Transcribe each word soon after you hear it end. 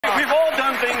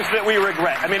that we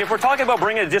regret. I mean, if we're talking about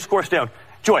bringing the discourse down,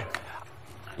 Joy,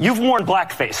 you've worn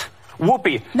blackface.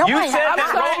 Whoopi, no, you said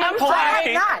that Roman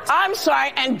Polanski. I'm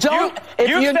sorry, and don't.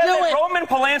 You said that Roman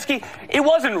Polanski, it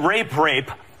wasn't rape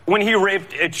when he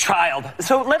raped a child.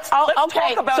 So let's talk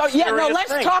about let's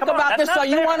talk about this. So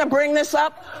you want to bring this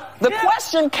up? The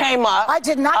question came up. I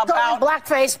did not go in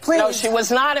blackface, please. No, she was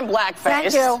not in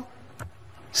blackface. Thank you.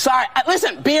 Sorry.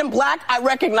 Listen, being black, I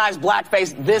recognize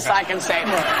blackface. This I can say.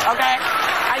 Okay?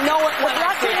 I know it when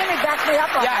I see it. Back me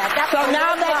up on that. So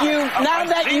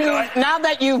now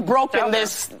that you've broken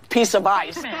this piece of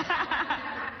ice.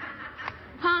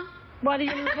 Huh? What do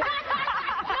you... No,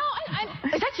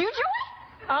 is that you,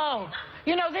 Joy? Oh,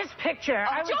 you know this picture.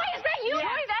 Oh, Joy, is that you? Yes.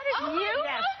 Joy, that is you?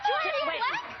 Yes. Joy, are you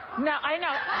black? No, I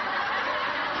know.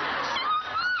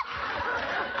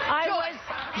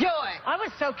 Joy. I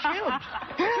was so cute. How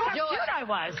cute I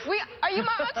was. Are you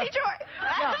my auntie, Joy?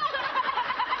 No.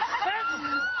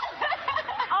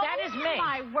 That is me.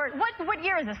 My word. What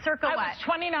year is this? Circa what? I was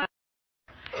 29.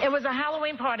 It was a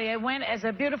Halloween party. I went as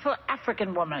a beautiful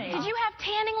African woman. Did you have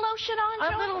tanning lotion on,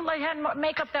 Joy? I had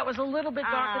makeup that was a little bit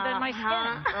darker than my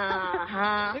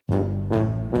skin.